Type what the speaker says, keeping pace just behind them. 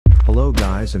Hello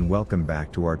guys and welcome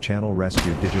back to our channel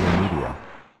Rescue Digital Media.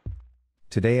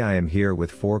 Today I am here with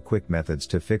 4 quick methods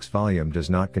to fix volume does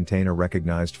not contain a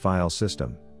recognized file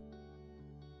system.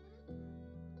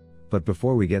 But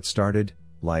before we get started,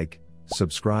 like,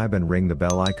 subscribe and ring the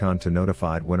bell icon to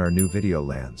notified when our new video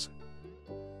lands.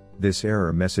 This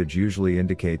error message usually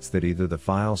indicates that either the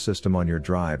file system on your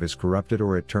drive is corrupted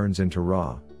or it turns into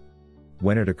RAW.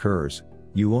 When it occurs,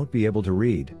 you won't be able to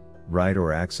read, write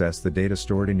or access the data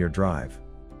stored in your drive.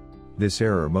 This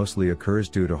error mostly occurs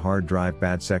due to hard drive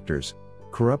bad sectors,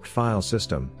 corrupt file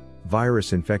system,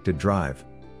 virus-infected drive,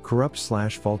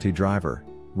 corrupt/faulty driver,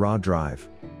 raw drive.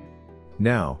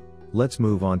 Now, let's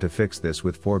move on to fix this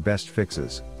with 4 best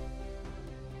fixes.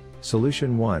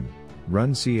 Solution 1.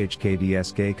 Run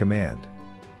CHKDSK command.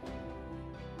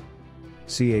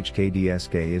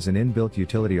 CHKDSK is an inbuilt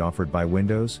utility offered by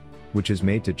Windows, which is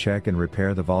made to check and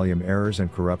repair the volume errors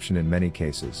and corruption in many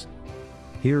cases.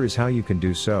 Here is how you can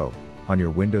do so. On your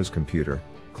Windows computer,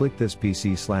 click this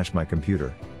PC/my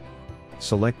computer.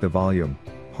 Select the volume,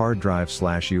 hard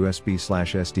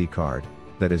drive/USB/SD card,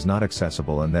 that is not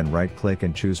accessible and then right-click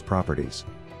and choose Properties.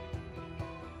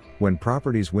 When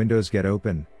Properties windows get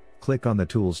open, click on the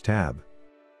Tools tab.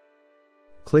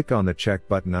 Click on the Check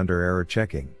button under Error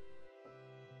Checking.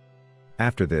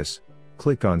 After this,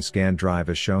 click on Scan Drive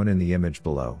as shown in the image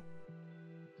below.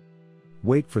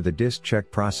 Wait for the disk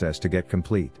check process to get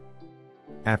complete.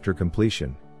 After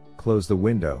completion, close the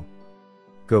window.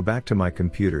 Go back to My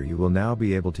computer. You will now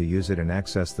be able to use it and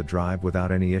access the drive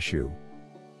without any issue.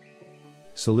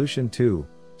 Solution 2.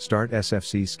 Start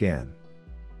SFC scan.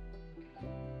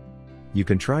 You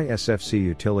can try SFC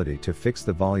utility to fix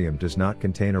the volume does not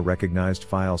contain a recognized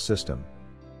file system.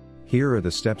 Here are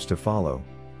the steps to follow.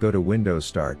 Go to Windows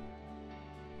Start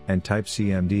and type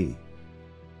CMD.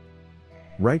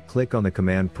 Right-click on the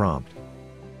command prompt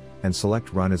and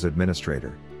select Run as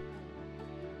Administrator.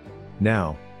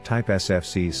 Now, type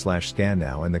SFC/scan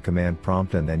now in the command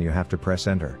prompt and then you have to press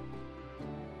Enter.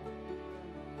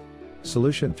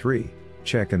 Solution 3.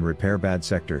 Check and repair bad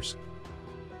sectors.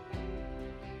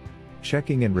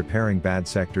 Checking and repairing bad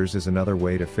sectors is another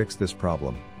way to fix this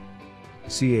problem.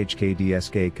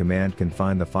 CHKDSK command can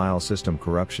find the file system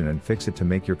corruption and fix it to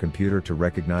make your computer to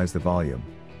recognize the volume.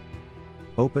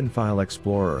 Open File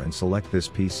Explorer and select this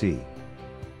PC.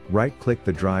 Right-click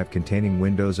the drive containing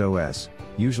Windows OS,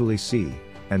 usually C,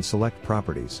 and select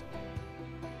Properties.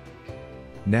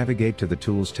 Navigate to the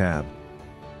Tools tab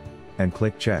and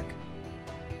click Check.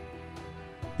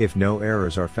 If no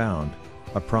errors are found,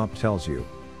 a prompt tells you,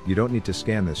 you don't need to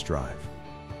scan this drive.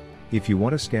 If you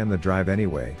want to scan the drive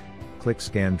anyway, click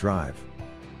Scan Drive.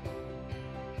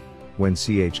 When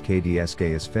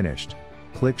CHKDSK is finished,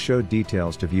 click Show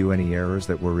Details to view any errors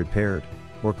that were repaired,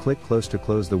 or click Close to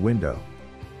close the window.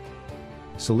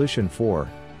 Solution 4.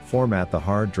 Format the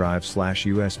hard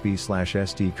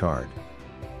drive/USB/SD card.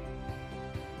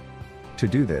 To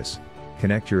do this,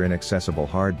 connect your inaccessible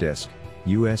hard disk,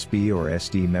 USB or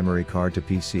SD memory card to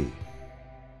PC.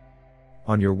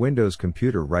 On your Windows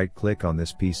computer, right-click on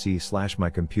this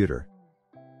PC/my computer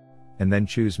and then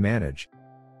choose Manage,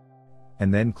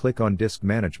 and then click on Disk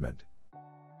Management.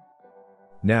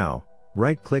 Now,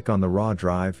 right-click on the raw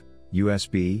drive,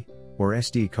 USB, or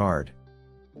SD card,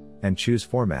 and choose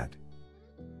Format.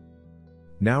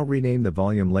 Now rename the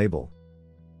volume label.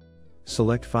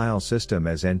 Select File System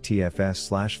as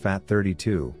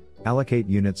NTFS/FAT32, allocate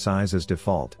unit size as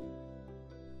default,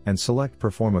 and select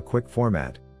Perform a quick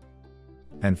format.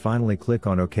 And finally click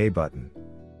on OK button.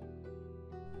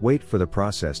 Wait for the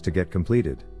process to get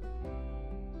completed.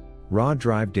 Raw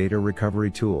Drive Data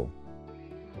Recovery Tool.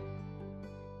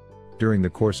 During the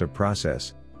course of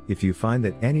process, if you find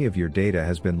that any of your data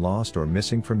has been lost or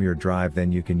missing from your drive,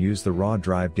 then you can use the Raw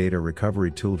Drive Data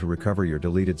Recovery Tool to recover your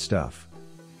deleted stuff.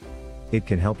 It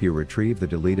can help you retrieve the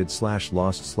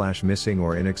deleted/lost/missing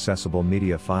or inaccessible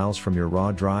media files from your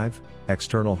raw drive,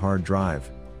 external hard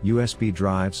drive, USB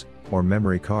drives, or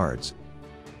memory cards.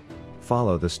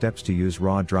 Follow the steps to use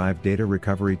Raw Drive Data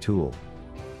Recovery Tool.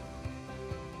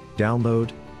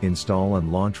 Download, install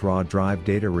and launch Raw Drive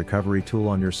Data Recovery Tool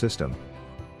on your system.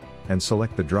 And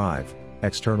select the drive,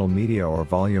 external media or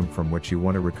volume from which you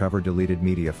want to recover deleted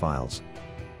media files.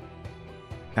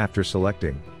 After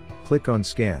selecting, click on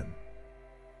Scan.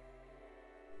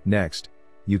 Next,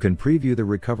 you can preview the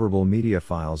recoverable media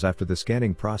files after the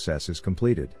scanning process is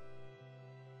completed.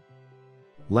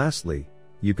 Lastly,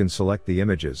 you can select the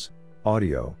images,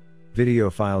 audio, video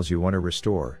files you want to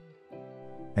restore,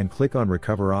 and click on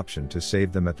Recover option to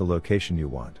save them at the location you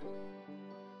want.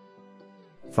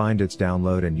 Find its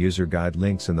download and user guide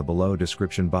links in the below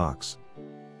description box.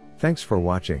 Thanks for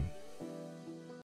watching.